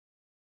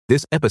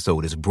This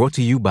episode is brought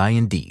to you by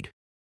Indeed.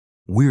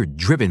 We're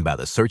driven by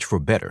the search for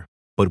better,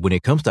 but when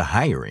it comes to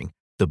hiring,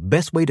 the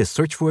best way to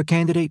search for a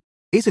candidate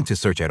isn't to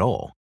search at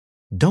all.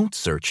 Don't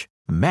search,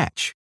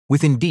 match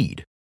with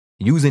Indeed.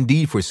 Use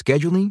Indeed for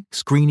scheduling,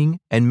 screening,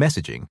 and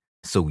messaging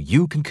so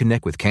you can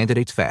connect with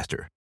candidates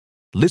faster.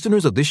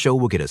 Listeners of this show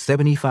will get a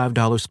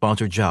 $75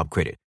 sponsored job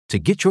credit to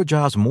get your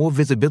jobs more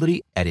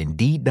visibility at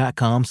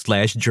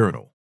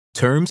Indeed.com/journal.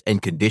 Terms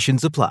and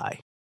conditions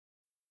apply.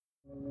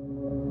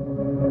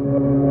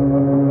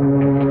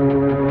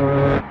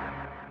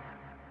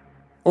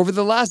 Over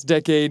the last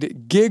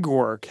decade, gig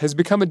work has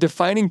become a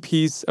defining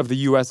piece of the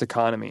U.S.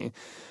 economy.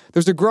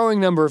 There's a growing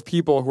number of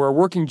people who are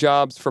working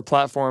jobs for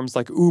platforms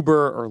like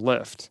Uber or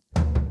Lyft.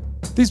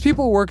 These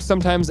people work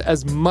sometimes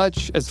as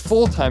much as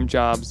full-time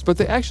jobs, but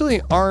they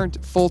actually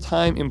aren't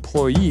full-time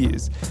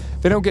employees.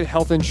 They don't get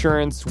health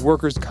insurance,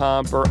 workers'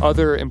 comp, or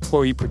other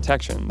employee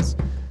protections.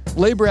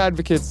 Labor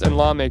advocates and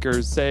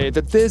lawmakers say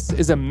that this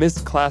is a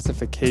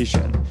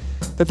misclassification,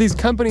 that these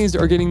companies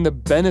are getting the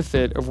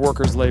benefit of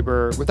workers'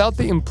 labor without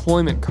the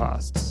employment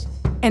costs.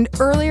 And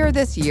earlier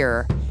this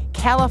year,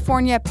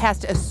 California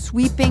passed a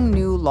sweeping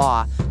new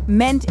law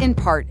meant in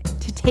part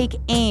to take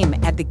aim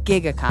at the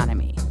gig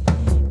economy.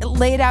 It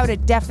laid out a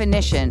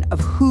definition of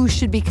who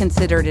should be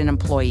considered an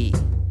employee.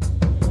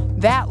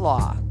 That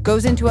law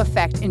goes into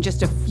effect in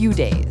just a few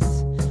days.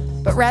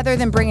 But rather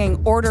than bringing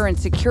order and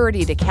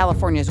security to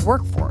California's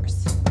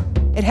workforce,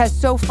 it has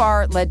so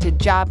far led to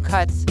job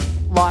cuts,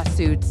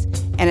 lawsuits,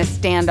 and a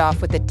standoff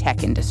with the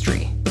tech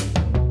industry.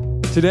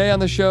 Today on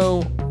the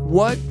show,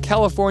 what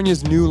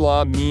California's new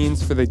law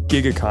means for the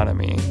gig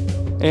economy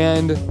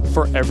and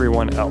for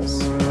everyone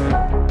else.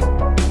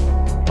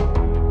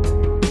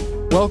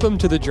 Welcome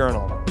to The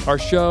Journal, our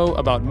show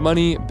about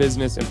money,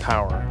 business, and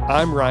power.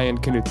 I'm Ryan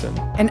Knutson.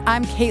 And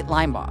I'm Kate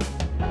Linebaugh.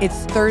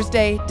 It's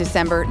Thursday,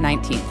 December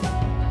 19th.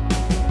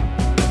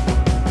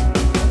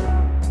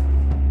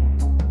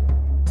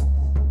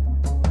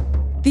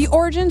 The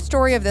origin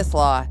story of this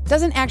law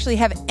doesn't actually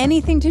have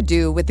anything to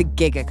do with the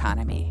gig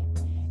economy.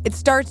 It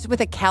starts with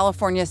a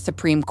California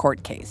Supreme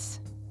Court case.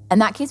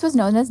 And that case was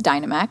known as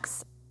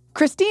Dynamex.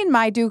 Christine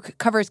Mai-Duc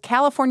covers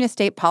California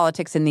state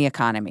politics and the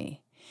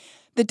economy.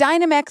 The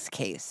Dynamex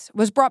case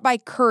was brought by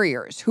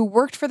couriers who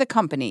worked for the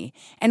company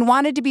and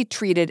wanted to be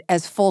treated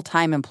as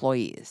full-time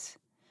employees.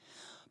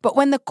 But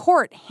when the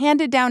court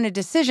handed down a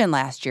decision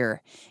last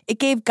year, it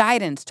gave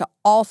guidance to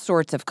all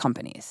sorts of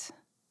companies.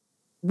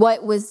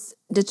 What was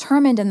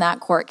determined in that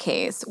court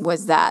case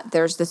was that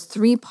there's this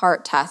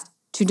three-part test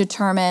to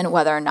determine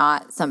whether or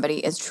not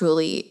somebody is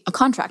truly a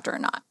contractor or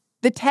not.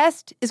 The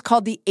test is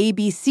called the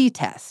ABC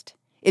test.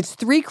 It's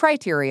 3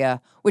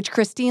 criteria, which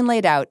Christine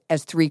laid out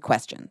as 3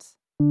 questions.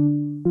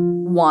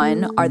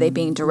 1, are they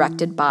being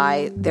directed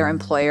by their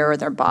employer or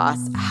their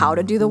boss how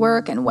to do the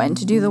work and when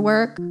to do the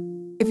work?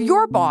 If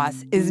your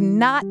boss is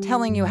not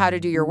telling you how to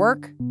do your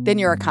work, then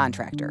you're a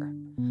contractor.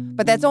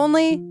 But that's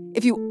only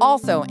if you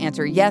also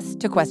answer yes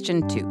to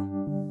question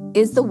 2.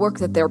 Is the work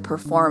that they're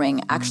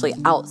performing actually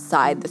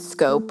outside the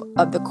scope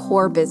of the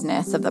core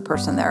business of the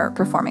person they're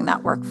performing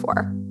that work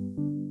for?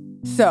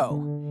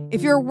 So,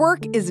 if your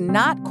work is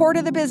not core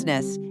to the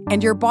business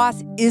and your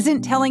boss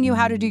isn't telling you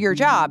how to do your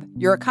job,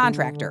 you're a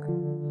contractor.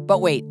 But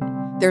wait,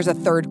 there's a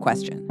third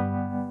question.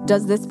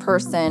 Does this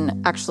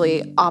person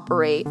actually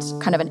operate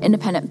kind of an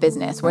independent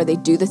business where they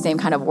do the same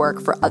kind of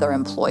work for other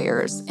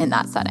employers in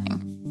that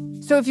setting?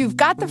 So if you've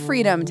got the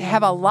freedom to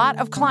have a lot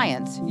of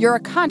clients, you're a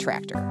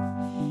contractor.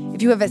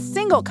 If you have a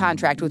single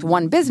contract with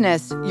one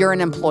business, you're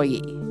an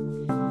employee.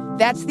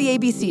 That's the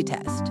ABC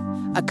test.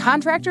 A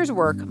contractor's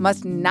work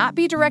must not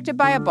be directed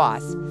by a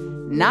boss,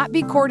 not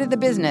be core to the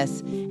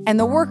business, and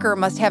the worker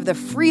must have the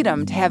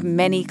freedom to have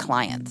many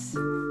clients.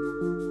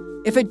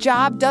 If a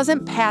job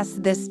doesn't pass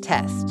this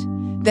test,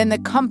 then the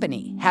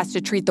company has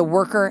to treat the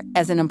worker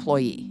as an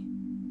employee.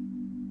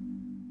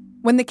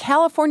 When the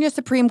California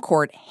Supreme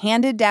Court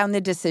handed down the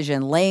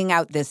decision laying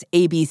out this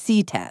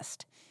ABC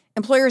test,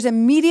 employers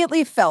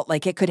immediately felt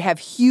like it could have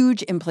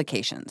huge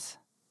implications.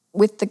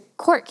 With the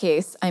court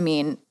case,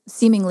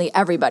 seemingly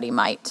everybody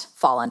might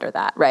fall under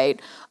that,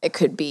 right? It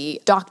could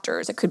be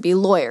doctors, it could be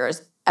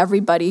lawyers.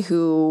 Everybody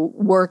who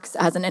works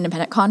as an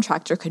independent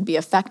contractor could be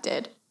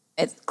affected.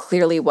 It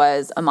clearly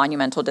was a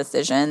monumental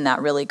decision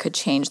that really could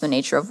change the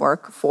nature of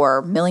work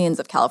for millions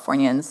of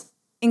Californians.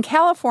 In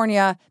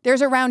California,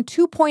 there's around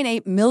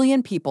 2.8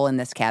 million people in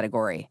this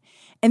category,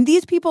 and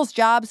these people's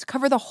jobs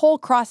cover the whole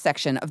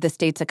cross-section of the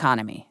state's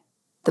economy.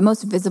 The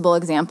most visible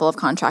example of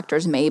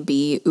contractors may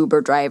be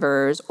Uber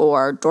drivers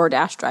or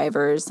DoorDash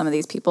drivers, some of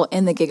these people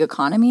in the gig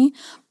economy.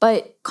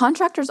 But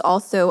contractors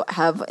also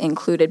have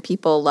included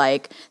people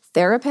like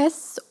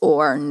therapists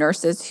or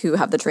nurses who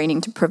have the training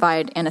to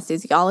provide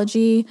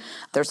anesthesiology.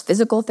 There's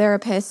physical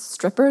therapists,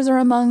 strippers are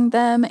among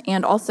them,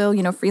 and also,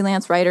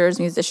 freelance writers,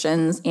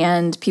 musicians,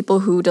 and people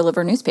who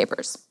deliver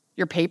newspapers.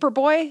 Your paper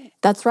boy?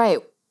 That's right.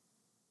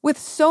 With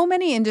so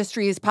many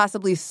industries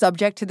possibly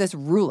subject to this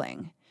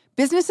ruling,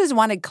 businesses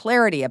wanted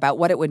clarity about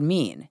what it would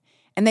mean,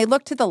 and they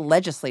looked to the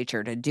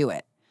legislature to do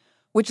it.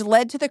 which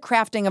led to the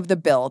crafting of the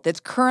bill that's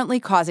currently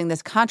causing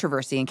this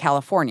controversy in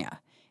California.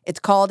 It's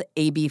called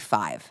AB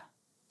 5.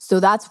 So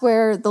that's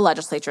where the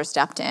legislature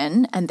stepped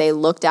in, and they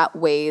looked at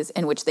ways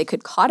in which they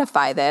could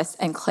codify this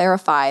and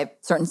clarify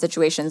certain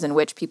situations in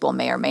which people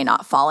may or may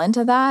not fall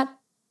into that.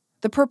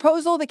 The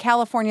proposal the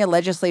California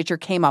legislature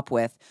came up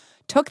with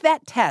took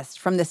that test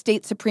from the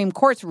state Supreme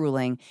Court's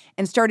ruling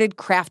and started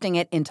crafting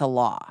it into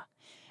law.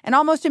 And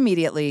almost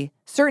immediately,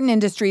 certain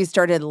industries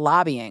started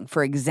lobbying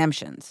for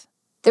exemptions.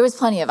 There was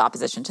plenty of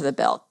opposition to the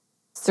bill.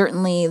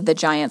 Certainly, the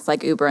giants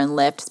like Uber and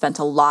Lyft spent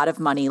a lot of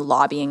money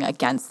lobbying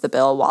against the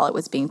bill while it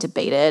was being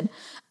debated.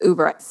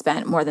 Uber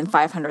spent more than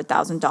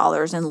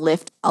 $500,000 and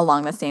Lyft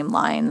along the same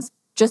lines,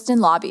 just in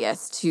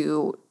lobbyists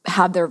to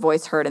have their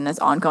voice heard in this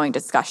ongoing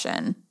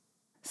discussion.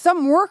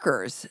 Some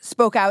workers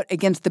spoke out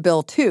against the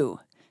bill, too,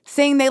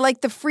 saying they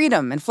liked the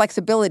freedom and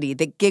flexibility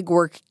that gig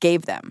work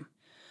gave them.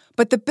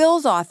 But the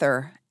bill's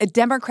author, a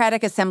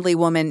Democratic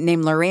Assemblywoman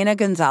named Lorena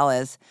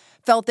Gonzalez,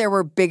 felt there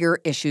were bigger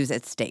issues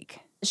at stake.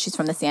 She's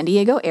from the San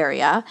Diego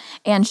area,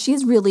 and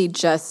she's really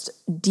just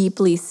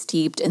deeply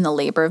steeped in the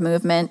labor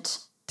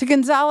movement. To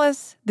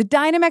Gonzalez, the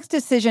Dynamex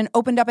decision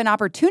opened up an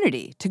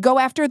opportunity to go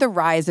after the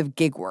rise of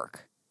gig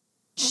work.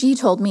 She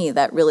told me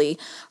that really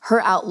her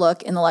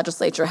outlook in the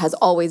legislature has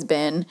always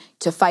been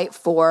to fight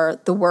for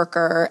the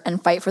worker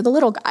and fight for the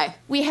little guy.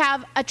 We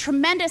have a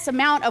tremendous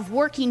amount of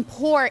working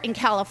poor in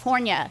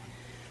California.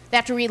 They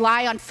have to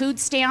rely on food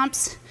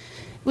stamps.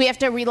 We have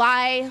to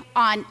rely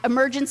on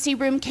emergency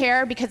room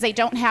care because they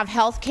don't have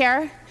health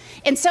care.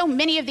 And so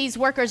many of these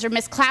workers are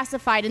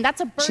misclassified, and that's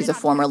a burden. She's a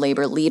former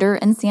labor leader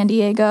in San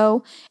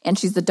Diego, and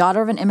she's the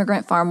daughter of an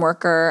immigrant farm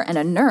worker and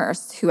a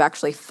nurse who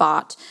actually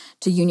fought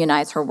to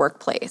unionize her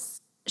workplace.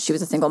 She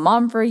was a single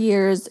mom for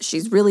years.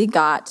 She's really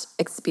got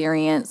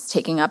experience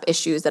taking up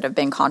issues that have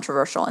been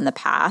controversial in the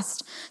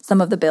past.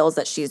 Some of the bills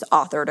that she's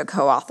authored or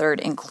co-authored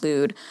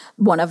include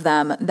one of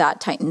them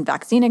that tightened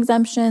vaccine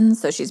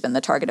exemptions. So she's been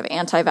the target of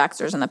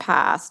anti-vaxxers in the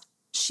past.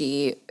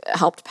 She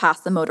helped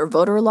pass the motor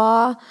voter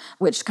law,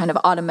 which kind of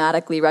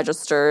automatically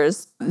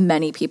registers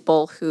many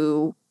people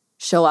who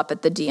show up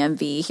at the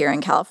DMV here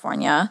in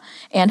California,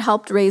 and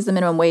helped raise the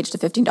minimum wage to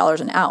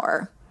 $15 an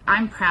hour.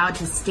 I'm proud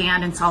to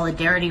stand in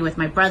solidarity with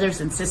my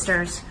brothers and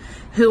sisters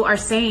who are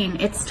saying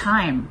it's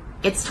time.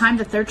 It's time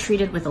that they're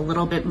treated with a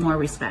little bit more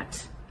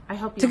respect. I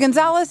hope to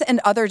Gonzalez and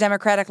other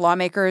Democratic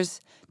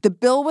lawmakers, the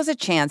bill was a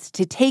chance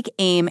to take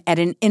aim at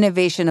an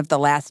innovation of the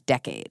last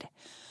decade.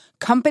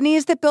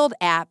 Companies that build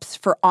apps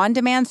for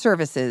on-demand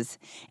services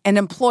and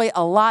employ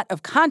a lot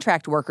of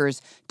contract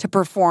workers to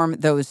perform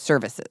those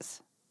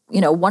services. You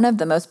know, one of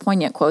the most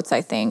poignant quotes,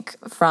 I think,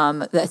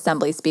 from the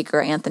Assembly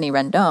Speaker, Anthony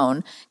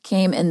Rendon,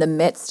 came in the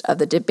midst of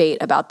the debate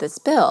about this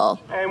bill.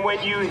 And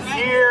when you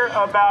hear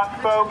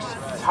about folks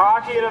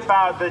talking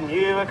about the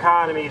new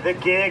economy, the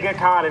gig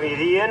economy,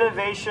 the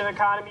innovation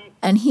economy.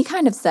 And he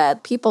kind of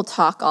said, people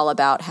talk all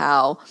about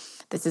how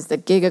this is the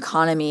gig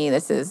economy,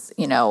 this is,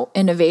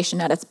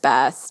 innovation at its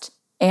best.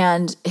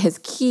 And his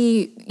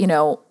key,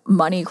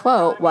 money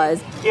quote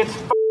was, "It's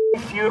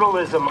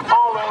feudalism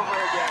all over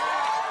again."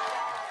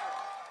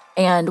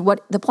 And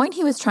what the point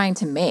he was trying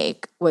to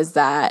make was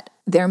that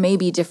there may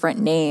be different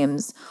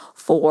names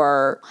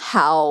for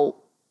how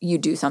you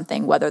do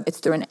something, whether it's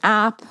through an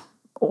app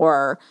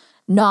or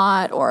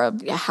not, or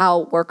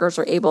how workers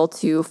are able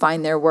to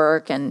find their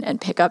work and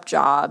pick up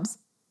jobs.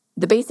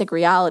 The basic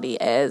reality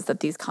is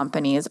that these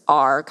companies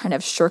are kind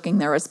of shirking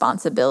their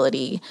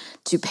responsibility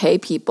to pay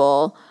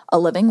people a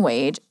living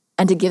wage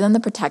and to give them the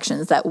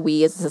protections that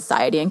we as a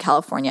society in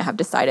California have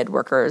decided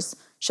workers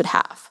should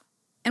have.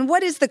 And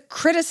what is the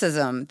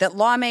criticism that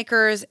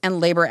lawmakers and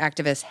labor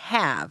activists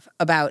have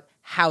about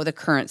how the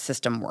current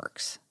system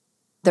works?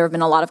 There have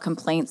been a lot of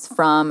complaints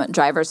from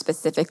drivers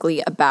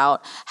specifically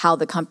about how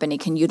the company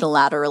can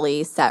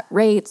unilaterally set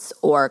rates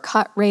or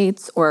cut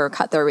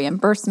their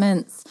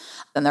reimbursements.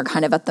 And they're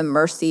kind of at the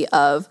mercy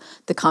of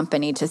the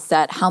company to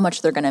set how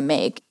much they're going to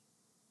make.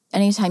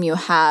 Anytime you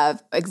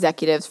have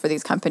executives for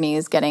these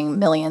companies getting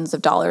millions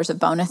of dollars of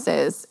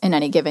bonuses in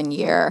any given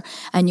year,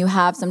 and you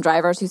have some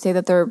drivers who say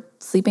that they're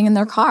sleeping in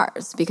their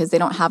cars because they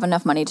don't have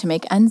enough money to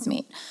make ends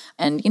meet.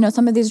 And,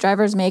 some of these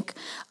drivers make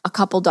a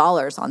couple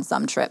dollars on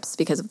some trips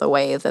because of the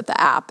way that the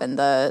app and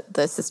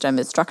the system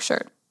is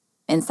structured.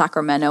 In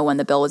Sacramento, when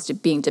the bill was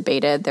being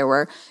debated, there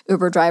were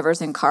Uber drivers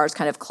in cars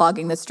kind of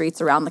clogging the streets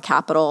around the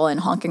Capitol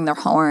and honking their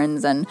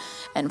horns and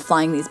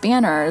flying these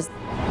banners.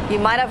 You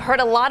might have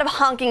heard a lot of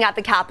honking at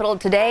the Capitol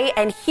today,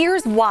 and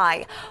here's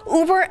why.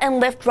 Uber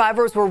and Lyft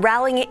drivers were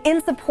rallying in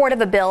support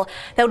of a bill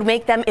that would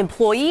make them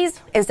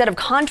employees instead of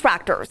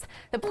contractors.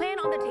 The plan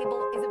on the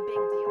table is a big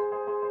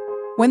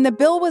deal. When the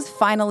bill was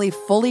finally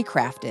fully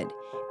crafted,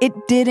 it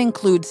did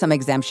include some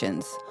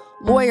exemptions.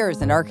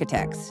 Lawyers and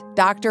architects,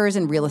 doctors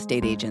and real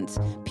estate agents,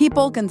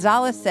 people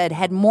Gonzalez said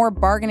had more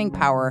bargaining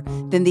power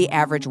than the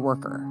average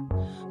worker.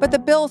 But the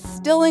bill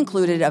still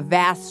included a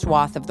vast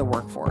swath of the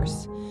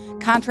workforce.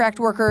 Contract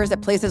workers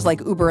at places like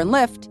Uber and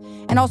Lyft,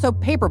 and also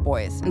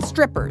paperboys and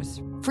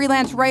strippers,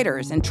 freelance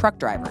writers and truck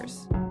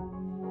drivers.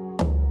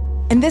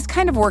 And this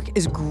kind of work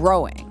is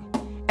growing.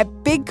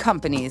 At big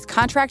companies,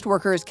 contract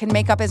workers can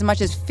make up as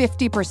much as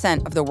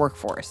 50% of the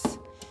workforce.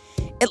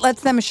 It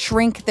lets them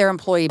shrink their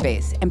employee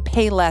base and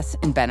pay less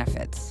in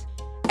benefits.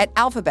 At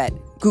Alphabet,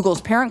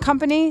 Google's parent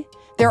company,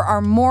 there are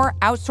more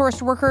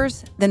outsourced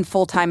workers than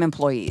full-time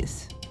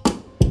employees.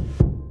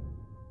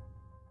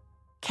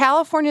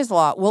 California's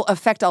law will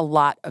affect a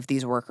lot of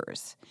these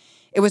workers.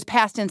 It was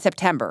passed in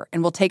September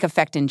and will take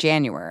effect in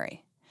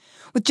January.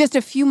 With just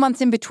a few months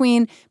in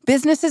between,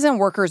 businesses and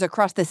workers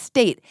across the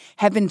state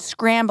have been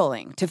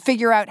scrambling to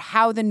figure out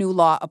how the new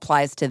law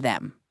applies to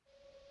them.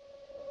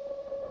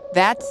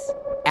 That's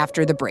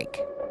after the break.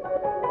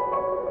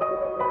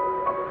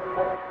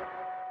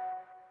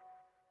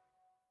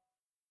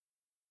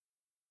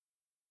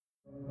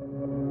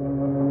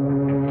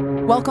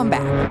 Welcome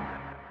back.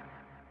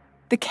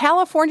 The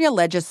California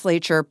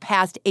legislature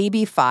passed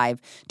AB 5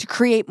 to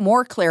create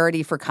more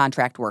clarity for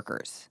contract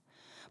workers.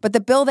 But the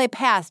bill they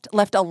passed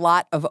left a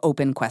lot of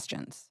open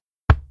questions.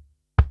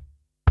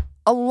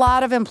 A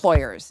lot of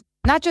employers,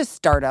 not just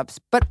startups,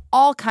 but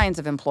all kinds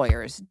of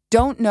employers,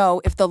 don't know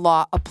if the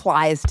law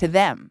applies to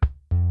them.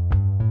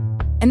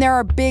 And there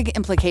are big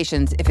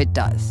implications if it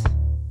does.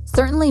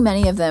 Certainly,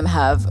 many of them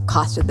have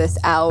costed this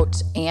out,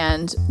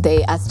 and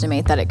they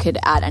estimate that it could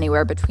add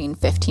anywhere between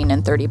 15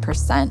 and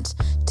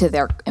 30% to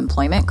their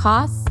employment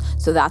costs.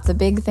 So that's a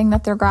big thing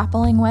that they're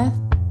grappling with.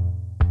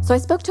 So I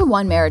spoke to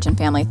one marriage and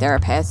family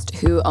therapist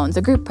who owns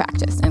a group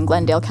practice in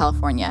Glendale,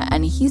 California,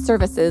 and he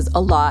services a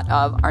lot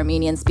of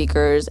Armenian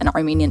speakers and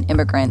Armenian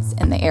immigrants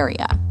in the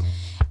area.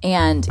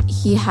 And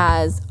he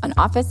has an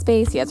office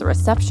space, he has a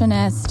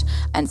receptionist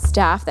and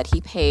staff that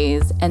he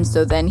pays. And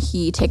so then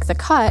he takes a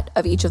cut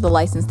of each of the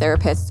licensed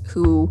therapists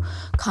who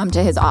come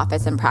to his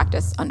office and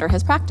practice under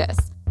his practice.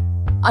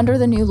 Under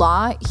the new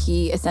law,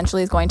 he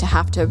essentially is going to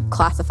have to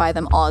classify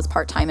them all as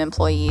part-time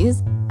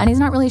employees. And he's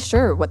not really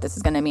sure what this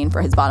is going to mean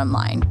for his bottom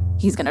line.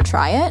 He's going to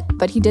try it,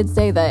 but he did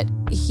say that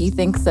he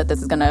thinks that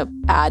this is going to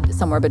add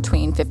somewhere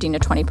between 15 to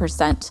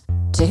 20%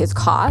 to his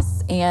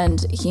costs,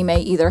 and he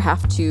may either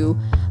have to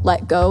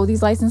let go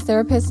these licensed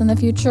therapists in the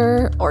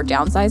future or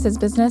downsize his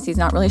business. He's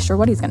not really sure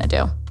what he's going to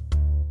do.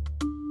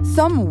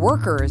 Some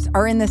workers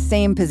are in the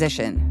same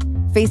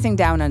position, facing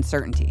down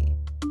uncertainty.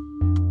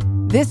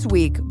 This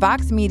week,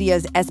 Vox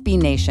Media's SB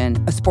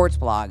Nation, a sports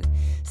blog,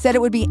 said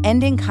it would be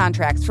ending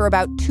contracts for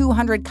about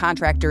 200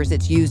 contractors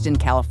it's used in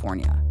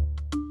California.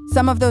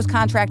 Some of those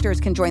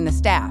contractors can join the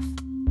staff.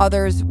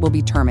 Others will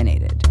be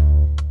terminated.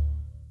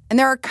 And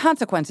there are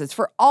consequences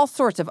for all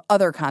sorts of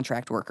other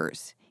contract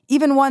workers,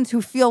 even ones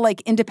who feel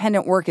like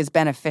independent work is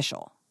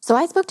beneficial. So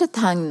I spoke to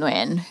Thang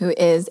Nguyen, who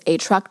is a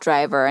truck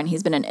driver, and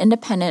he's been an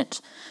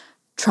independent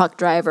truck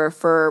driver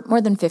for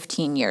more than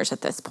 15 years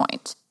at this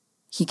point.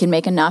 He can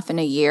make enough in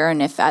a year,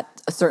 and if at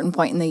a certain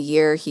point in the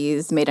year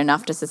he's made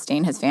enough to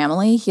sustain his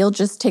family, he'll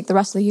just take the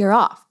rest of the year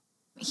off.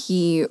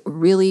 He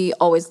really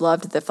always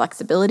loved the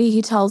flexibility,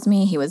 he tells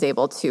me. He was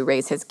able to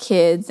raise his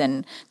kids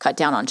and cut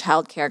down on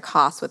childcare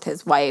costs with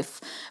his wife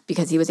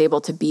because he was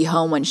able to be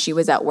home when she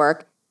was at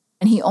work.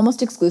 And he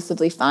almost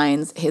exclusively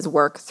finds his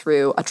work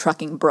through a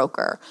trucking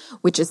broker,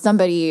 which is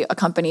a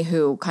company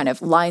who kind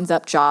of lines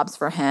up jobs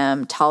for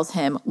him, tells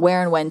him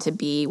where and when to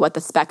be, what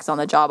the specs on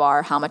the job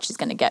are, how much he's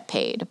going to get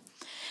paid.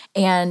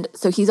 And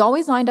so he's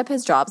always lined up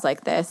his jobs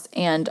like this.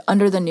 And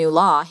under the new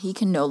law, he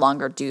can no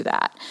longer do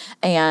that.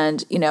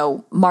 And,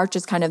 March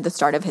is kind of the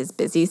start of his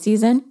busy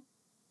season.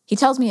 He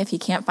tells me if he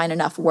can't find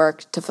enough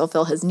work to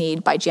fulfill his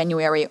need by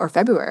January or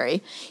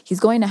February, he's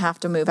going to have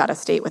to move out of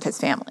state with his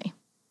family.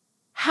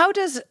 How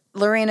does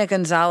Lorena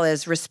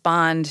Gonzalez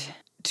respond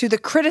to the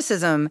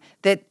criticism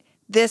that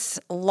this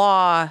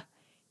law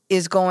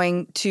is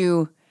going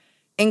to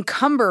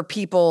encumber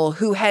people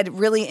who had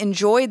really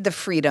enjoyed the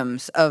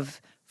freedoms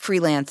of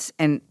freelance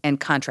and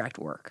contract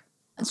work?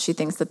 She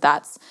thinks that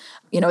that's,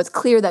 it's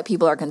clear that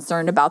people are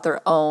concerned about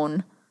their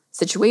own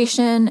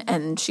situation,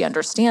 and she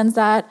understands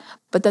that,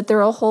 but that there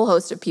are a whole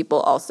host of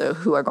people also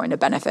who are going to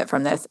benefit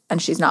from this,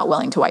 and she's not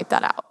willing to wipe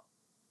that out.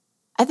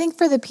 I think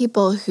for the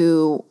people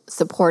who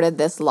supported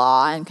this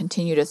law and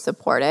continue to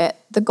support it,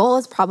 the goal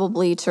is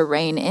probably to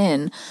rein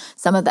in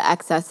some of the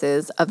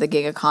excesses of the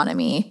gig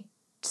economy,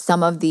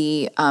 some of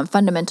the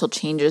fundamental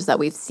changes that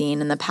we've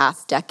seen in the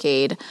past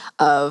decade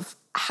of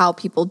how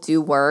people do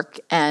work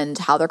and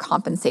how they're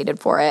compensated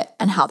for it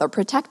and how they're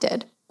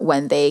protected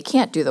when they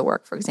can't do the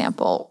work, for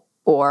example,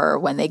 or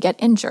when they get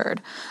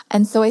injured.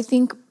 And so I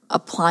think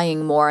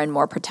applying more and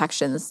more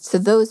protections to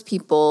those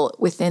people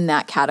within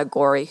that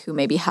category who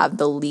maybe have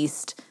the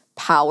least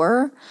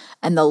power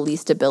and the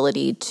least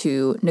ability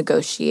to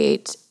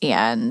negotiate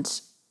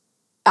and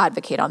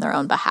advocate on their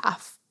own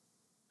behalf.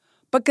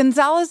 But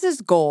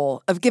Gonzalez's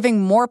goal of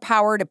giving more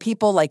power to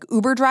people like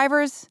Uber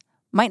drivers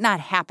might not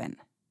happen.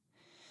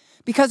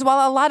 Because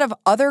while a lot of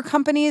other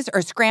companies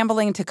are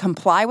scrambling to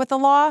comply with the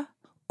law,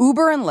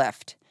 Uber and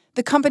Lyft,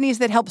 the companies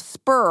that help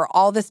spur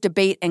all this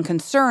debate and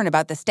concern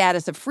about the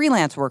status of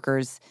freelance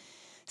workers,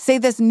 say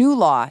this new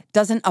law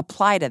doesn't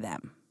apply to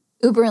them.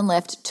 Uber and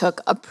Lyft took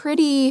a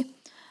pretty,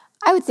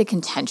 I would say,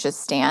 contentious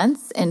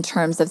stance in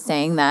terms of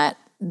saying that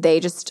they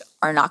just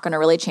are not going to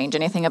really change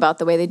anything about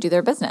the way they do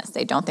their business.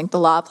 They don't think the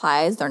law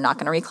applies. They're not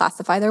going to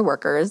reclassify their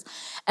workers.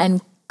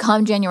 And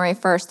come January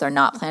 1st, they're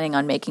not planning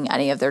on making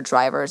any of their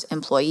drivers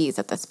employees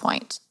at this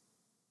point.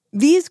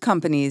 These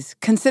companies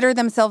consider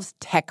themselves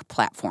tech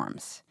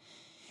platforms.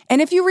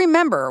 And if you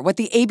remember what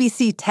the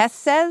ABC test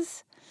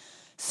says,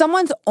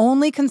 someone's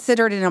only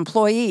considered an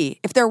employee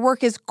if their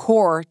work is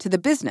core to the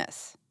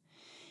business.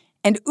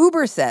 And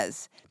Uber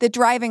says that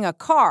driving a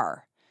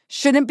car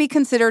shouldn't be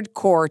considered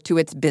core to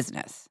its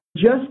business.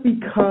 Just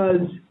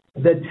because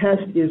the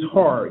test is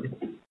hard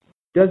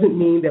doesn't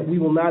mean that we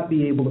will not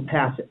be able to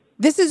pass it.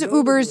 This is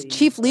Uber's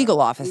chief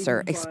legal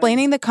officer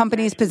explaining the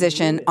company's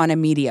position on a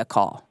media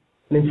call.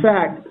 In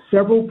fact,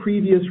 several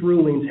previous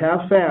rulings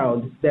have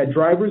found that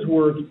drivers'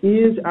 work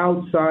is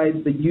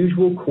outside the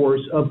usual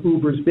course of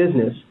Uber's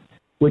business,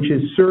 which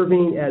is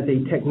serving as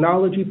a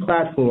technology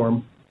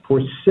platform for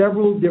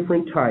several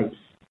different types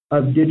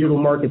of digital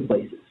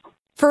marketplaces.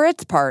 For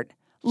its part,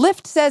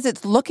 Lyft says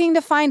it's looking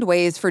to find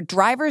ways for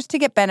drivers to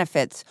get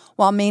benefits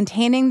while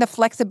maintaining the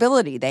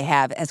flexibility they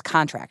have as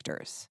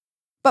contractors.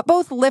 But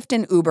both Lyft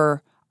and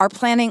Uber are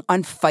planning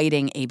on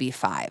fighting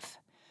AB5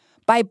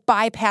 by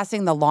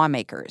bypassing the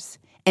lawmakers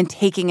and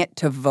taking it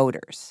to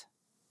voters.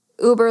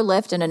 Uber,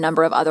 Lyft, and a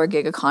number of other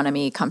gig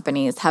economy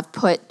companies have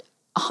put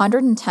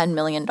 $110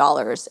 million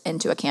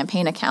into a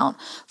campaign account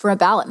for a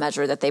ballot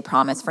measure that they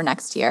promise for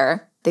next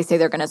year. They say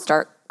they're going to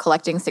start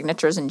collecting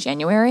signatures in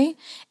January,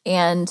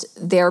 and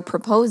they're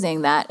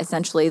proposing that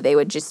essentially they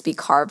would just be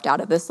carved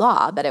out of this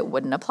law, that it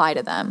wouldn't apply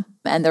to them.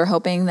 And they're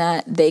hoping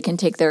that they can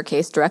take their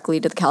case directly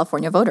to the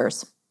California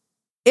voters.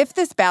 If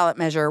this ballot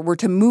measure were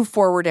to move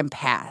forward and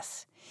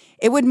pass,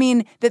 it would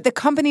mean that the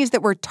companies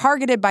that were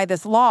targeted by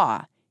this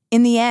law,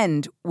 in the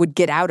end, would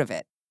get out of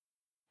it.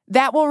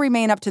 That will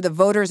remain up to the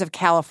voters of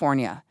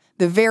California,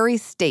 the very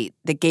state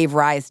that gave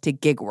rise to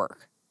gig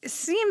work. It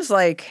seems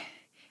like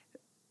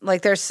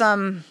there's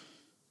some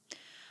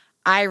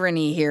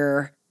irony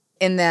here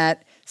in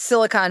that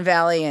Silicon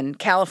Valley and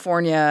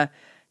California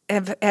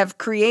have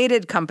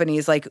created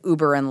companies like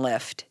Uber and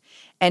Lyft.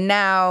 And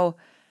now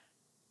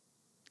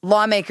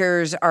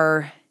lawmakers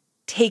are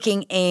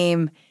taking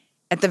aim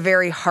at the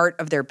very heart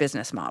of their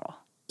business model.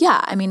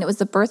 Yeah, I mean, it was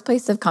the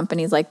birthplace of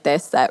companies like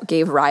this that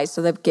gave rise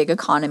to the gig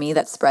economy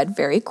that spread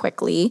very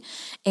quickly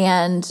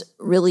and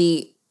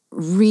really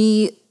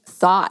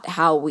rethought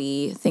how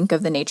we think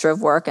of the nature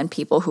of work and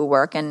people who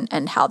work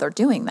and how they're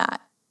doing that.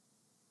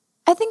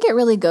 I think it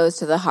really goes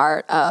to the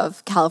heart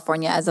of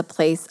California as a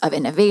place of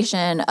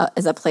innovation,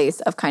 as a place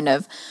of kind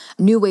of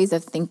new ways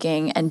of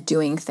thinking and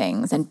doing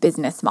things and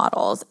business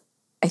models.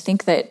 I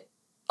think that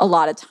a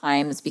lot of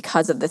times,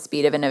 because of the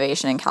speed of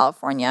innovation in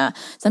California,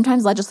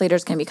 sometimes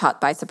legislators can be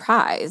caught by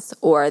surprise,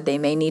 or they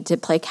may need to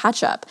play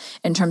catch up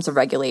in terms of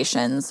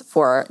regulations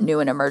for new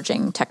and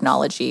emerging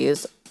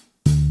technologies.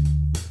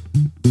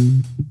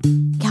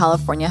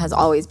 California has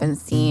always been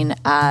seen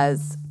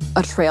as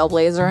a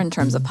trailblazer in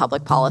terms of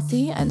public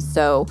policy. And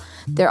so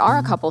there are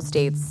a couple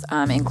states,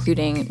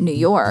 including New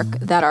York,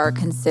 that are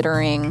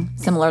considering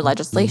similar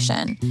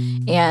legislation.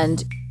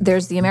 And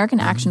there's the American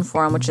Action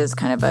Forum, which is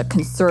kind of a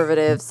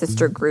conservative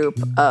sister group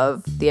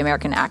of the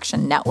American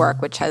Action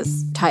Network, which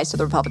has ties to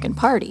the Republican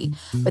Party.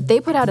 But they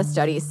put out a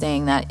study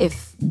saying that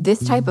if this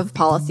type of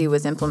policy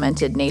was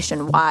implemented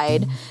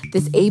nationwide,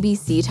 this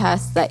ABC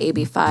test that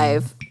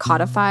AB5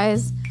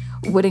 codifies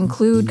would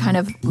include kind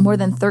of more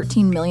than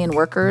 13 million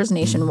workers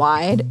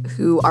nationwide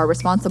who are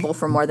responsible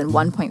for more than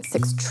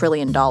 $1.6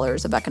 trillion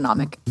of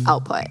economic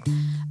output.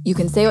 You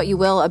can say what you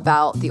will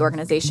about the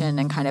organization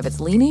and kind of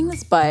its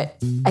leanings, but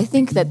I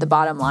think that the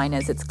bottom line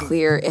is it's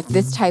clear if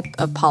this type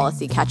of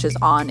policy catches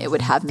on, it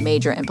would have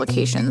major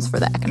implications for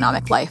the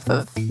economic life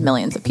of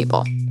millions of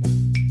people.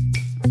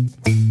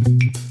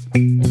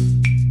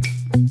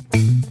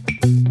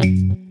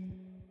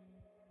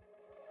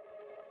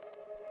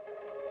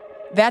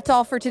 That's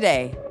all for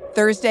today,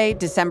 Thursday,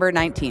 December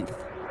 19th.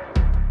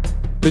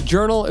 The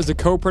Journal is a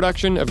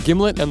co-production of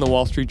Gimlet and The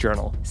Wall Street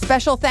Journal.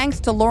 Special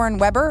thanks to Lauren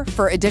Weber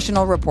for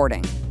additional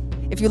reporting.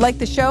 If you like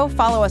the show,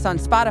 follow us on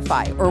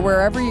Spotify or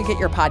wherever you get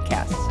your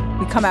podcasts.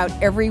 We come out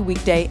every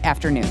weekday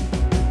afternoon.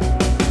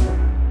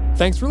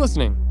 Thanks for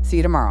listening. See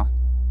you tomorrow.